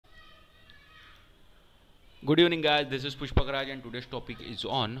Good evening guys, this is Pushpakraj and today's topic is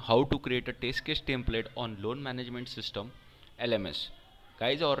on how to create a test case template on loan management system LMS.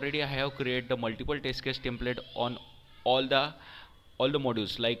 Guys, already I have created the multiple test case template on all the all the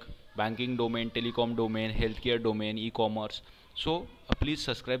modules like banking domain, telecom domain, healthcare domain, e-commerce. So please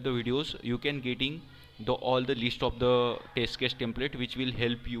subscribe the videos. You can getting the all the list of the test case template which will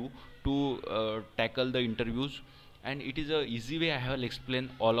help you to tackle the interviews, and it is a easy way I have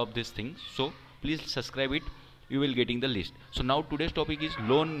explained all of these things. So please subscribe it, you will getting the list. So now today's topic is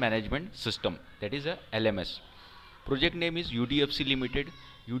loan management system, that is a LMS. Project name is UDFC Limited.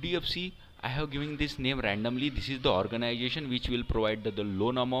 UDFC, I have given this name randomly. This is the organization which will provide the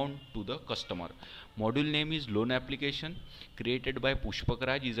loan amount to the customer. Module name is loan application, created by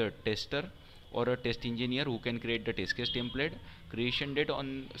Pushpakraj, is a tester or a test engineer who can create the test case template. Creation date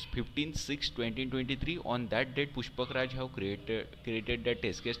on 15/6/2023. On that date Pushpakraj have created the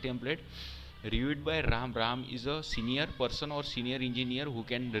test case template. Reviewed by Ram. Ram is a senior person or senior engineer who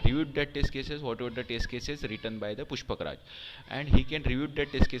can review the test cases, whatever the test cases written by the Pushpakraj, and he can review the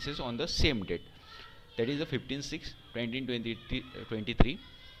test cases on the same date, that is the 15/6/2023.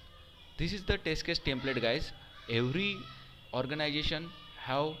 This is the test case template guys. Every organization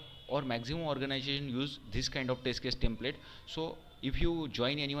have, or maximum organization use this kind of test case template. So if you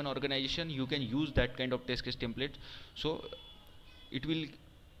join any one organization, you can use that kind of test case template, so it will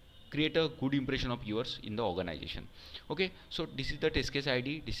create a good impression of yours in the organization. Okay, so this is the test case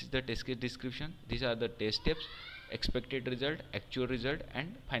ID, this is the test case description, these are the test steps, expected result, actual result,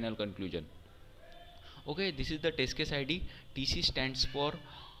 and final conclusion. Okay, this is the test case ID. TC stands for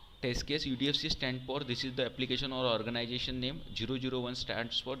test case, UDFC stands for this is the application or organization name, 001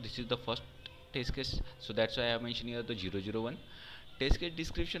 stands for this is the first test case, so that's why I have mentioned here the 001. Test case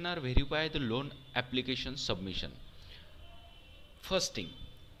description are verify the loan application submission. First thing,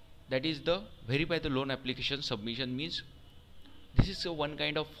 that is the verify the loan application submission means this is a one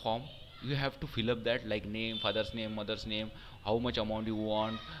kind of form. You have to fill up that like name, father's name, mother's name, how much amount you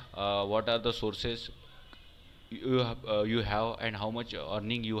want, what are the sources you have, and how much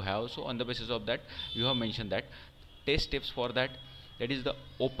earning you have. So on the basis of that you have mentioned that. Test steps for that, that is the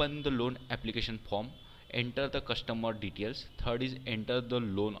open the loan application form, enter the customer details. Third is enter the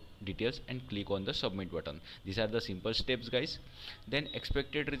loan details and click on the submit button. These are the simple steps guys. Then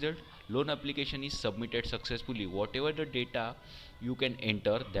expected result, loan application is submitted successfully. Whatever the data you can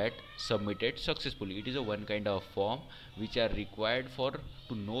enter that submitted successfully. It is a one kind of form which are required for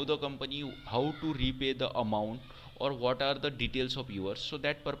to know the company how to repay the amount or what are the details of yours. So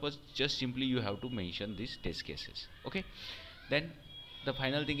that purpose just simply you have to mention these test cases. Okay, then the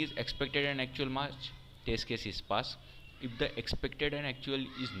final thing is expected and actual match, test case is pass. If the expected and actual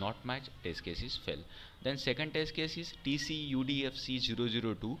is not match, test case is fail. Then second test case is TC UDFC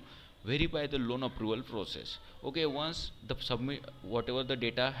 002, verify the loan approval process. Okay, once the submit whatever the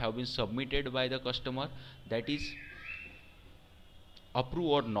data have been submitted by the customer, that is approved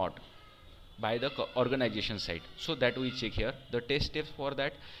or not by the organization side, so that we check here the test steps for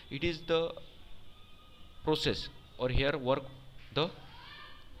that. It is the process or here work the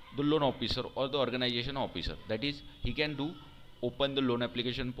loan officer or the organization officer, that is he can do open the loan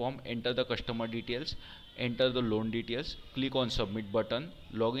application form, enter the customer details, enter the loan details, click on submit button,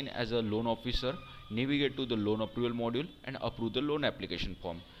 log in as a loan officer, navigate to the loan approval module and approve the loan application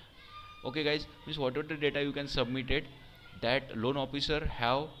form. Okay guys, means whatever the data you can submit it, that loan officer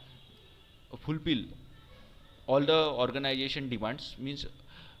have fulfill all the organization demands. Means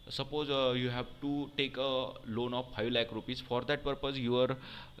suppose you have to take a loan of 5 lakh rupees. For that purpose your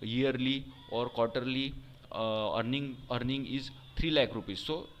yearly or quarterly earning is 3 lakh rupees,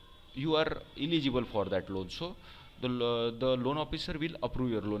 so you are eligible for that loan. So the loan officer will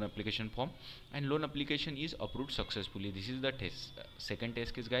approve your loan application form and loan application is approved successfully. This is the second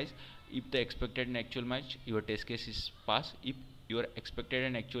test case guys. If the expected and actual match, your test case is pass. If your expected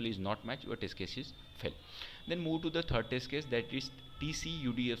and actual is not match, your test case is fail. Then move to the third test case, that is TC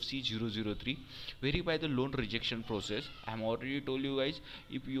UDFC 003, verify the loan rejection process. I am already told you guys,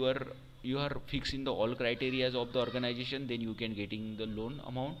 if you are fixing the all criterias of the organization, then you can getting the loan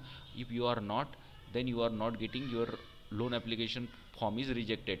amount. If you are not, then you are not getting, your loan application form is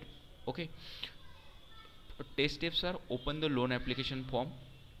rejected. Okay, test steps are open the loan application form,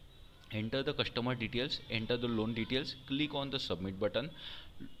 enter the customer details, enter the loan details, click on the submit button,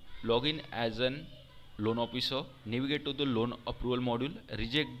 log in as an loan officer, navigate to the loan approval module,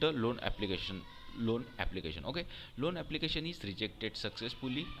 reject the loan application. Okay, loan application is rejected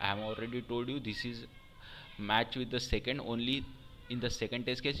successfully. I have already told you this is match with the second. Only in the second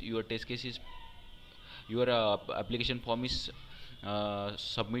test case your test case is your application form is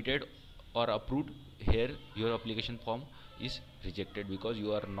submitted or approved, here your application form is rejected because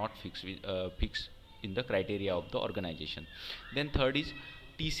you are not fixed in the criteria of the organization. Then third is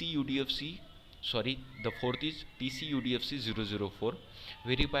TCUDFC, sorry, the fourth is TCUDFC 004,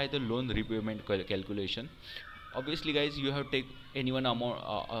 verify the loan repayment calculation. Obviously guys, you have take any one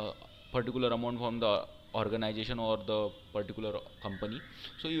amount, particular amount from the organization or the particular company,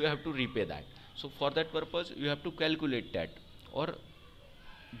 so you have to repay that. So for that purpose you have to calculate that, or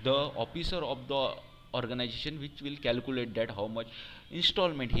the officer of the organization which will calculate that how much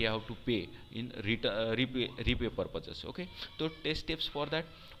installment he have to pay in repay purposes. Okay, so test steps for that: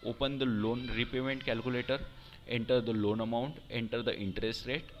 open the loan repayment calculator, enter the loan amount, enter the interest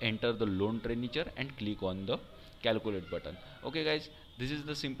rate, enter the loan tenure, and click on the calculate button. Okay guys, this is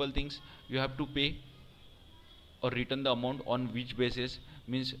the simple things. You have to pay or return the amount on which basis,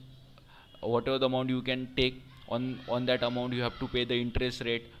 means whatever the amount you can take, on that amount you have to pay the interest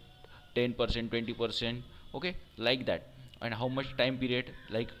rate 10%, 20%, okay, like that. And how much time period,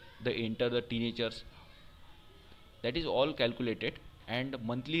 like the enter the teenagers, that is all calculated. And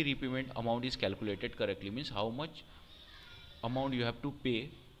monthly repayment amount is calculated correctly, means how much amount you have to pay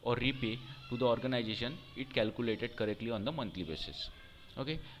or repay to the organization, it calculated correctly on the monthly basis.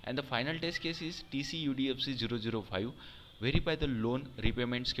 Okay, and the final test case is TCUDFC 005, verify the loan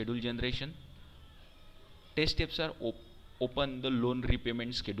repayment schedule generation. Test steps are open the loan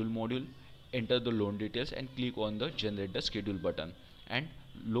repayment schedule module, enter the loan details, and click on the generate the schedule button, and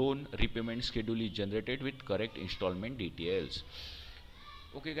loan repayment schedule is generated with correct installment details.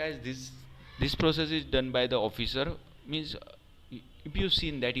 Okay guys, this process is done by the officer, means if you've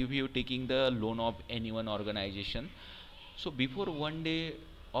seen that if you're taking the loan of any one organization, so before one day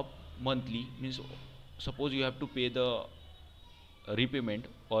of monthly, means suppose you have to pay the repayment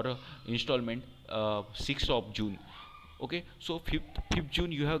or installment 6th of June. Okay, so 5th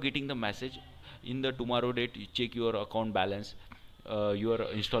June you have getting the message, in the tomorrow date you check your account balance, your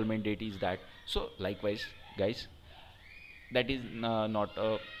installment date is that. So likewise guys, that is not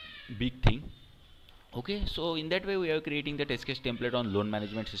a big thing. Okay, so in that way we are creating the test case template on loan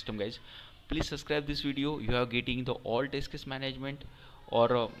management system. Guys, please subscribe this video. You are getting the all test case management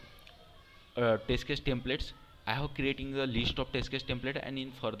or test case templates. I have creating the list of test case template, and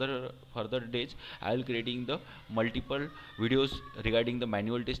in further days I will creating the multiple videos regarding the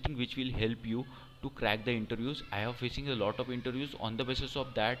manual testing, which will help you to crack the interviews. I have facing a lot of interviews. On the basis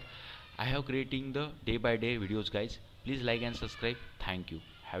of that, I have creating the day by day videos. Guys, please like and subscribe. Thank you.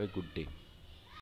 Have a good day.